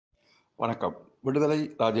வணக்கம். விடுதலை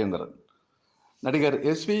ராஜேந்திரன். நடிகர்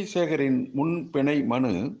எஸ்.வி. சேகரின் முன்பிணை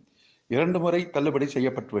மனு 2 முறை தள்ளுபடி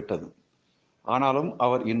செய்யப்பட்டுவிட்டது. ஆனாலும்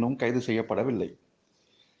அவர் இன்னும் கைது செய்யப்படவில்லை.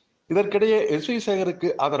 இதற்கிடையே எஸ்.வி.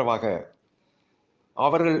 சேகருக்கு ஆதரவாக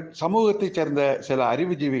அவர்கள் சமூகத்தைச் சேர்ந்த சில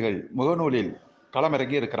அறிவுஜீவிகள் முகநூலில்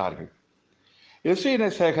களமிறங்கி இருக்கிறார்கள்.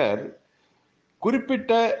 எஸ்.வி. சேகர்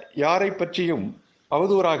குறிப்பிட்ட யாரை பற்றியும்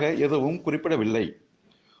அவதூறாக எதுவும் குறிப்பிடவில்லை.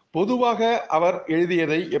 பொதுவாக அவர்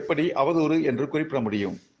எழுதியதை எப்படி அவதூறு என்று குறிப்பிட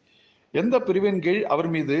முடியும், எந்த பிரிவின் கீழ் அவர்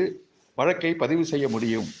மீது வழக்கை பதிவு செய்ய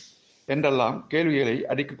முடியும் என்றெல்லாம் கேள்விகளை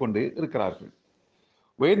அடுக்கிக் கொண்டு இருக்கிறார்கள்.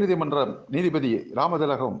 உயர்நீதிமன்ற நீதிபதி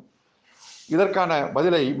ராமதிலகம் இதற்கான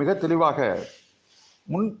பதிலை மிக தெளிவாக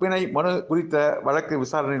முன்பிணை மனு குறித்த வழக்கு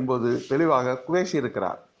விசாரணையின் போது தெளிவாக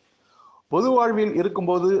பேசியிருக்கிறார். பொது வாழ்வில்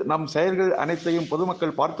இருக்கும்போது நம் செயல்கள் அனைத்தையும்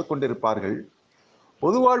பொதுமக்கள் பார்த்து கொண்டிருப்பார்கள்.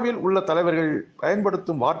 பொது வாழ்வில் உள்ள தலைவர்கள்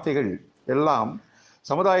பயன்படுத்தும் வார்த்தைகள் எல்லாம்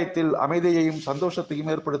சமுதாயத்தில் அமைதியையும் சந்தோஷத்தையும்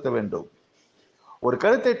ஏற்படுத்த வேண்டும். ஒரு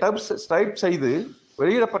கருத்தை டைப் செய்து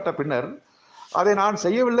வெளியிடப்பட்ட பின்னர் அதை நான்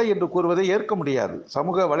செய்யவில்லை என்று கூறுவதை ஏற்க முடியாது.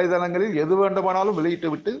 சமூக வலைதளங்களில் எது வேண்டுமானாலும்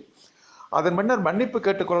வெளியிட்டுவிட்டு அதன் பின்னர் மன்னிப்பு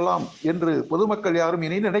கேட்டுக்கொள்ளலாம் என்று பொதுமக்கள் யாரும்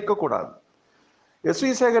இனி நினைக்கக்கூடாது.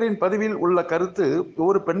 எஸ்.வி. சேகரின் பதிவில் உள்ள கருத்து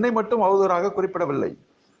ஒரு பெண்ணை மட்டும் அவதூறாக குறிப்பிடவில்லை,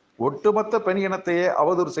 ஒட்டுமொத்த பெண் இனத்தையே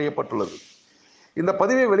அவதூறு செய்யப்பட்டுள்ளது. இந்த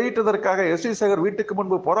பதிவை வெளியிட்டதற்காக எஸ்.வி. சேகர் வீட்டுக்கு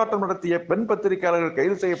முன்பு போராட்டம் நடத்திய பெண் பத்திரிகையாளர்கள்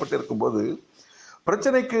கைது செய்யப்பட்டிருக்கும் போது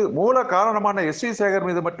பிரச்சனைக்கு மூல காரணமான எஸ்.வி. சேகர்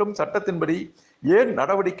மீது மட்டும் சட்டத்தின்படி ஏன்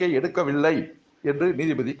நடவடிக்கை எடுக்கவில்லை என்று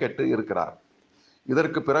நீதிபதி கேட்டு இருக்கிறார்.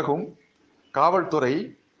 இதற்கு பிறகும் காவல்துறை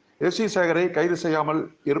எஸ்.வி. சேகரை கைது செய்யாமல்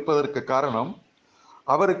இருப்பதற்கு காரணம்,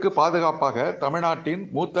 அவருக்கு பாதுகாப்பாக தமிழ்நாட்டின்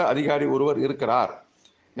மூத்த அதிகாரி ஒருவர் இருக்கிறார்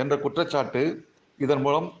என்ற குற்றச்சாட்டு இதன்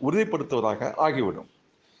மூலம் உறுதிப்படுத்துவதாக ஆகிவிடும்.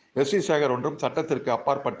 எஸ்.வி. சேகர் ஒன்றும் சட்டத்திற்கு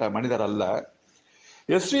அப்பாற்பட்ட மனிதர் அல்ல.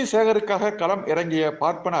 எஸ்.வி. சேகருக்காக களம் இறங்கிய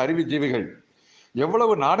பார்ப்பன அறிவுஜீவிகள்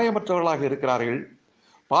எவ்வளவு நாணயமற்றவர்களாக இருக்கிறார்கள்,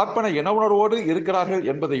 பார்ப்பன இன உணர்வோடு இருக்கிறார்கள்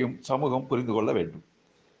என்பதையும் சமூகம் புரிந்து கொள்ள வேண்டும்.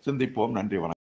 சிந்திப்போம். நன்றி, வணக்கம்.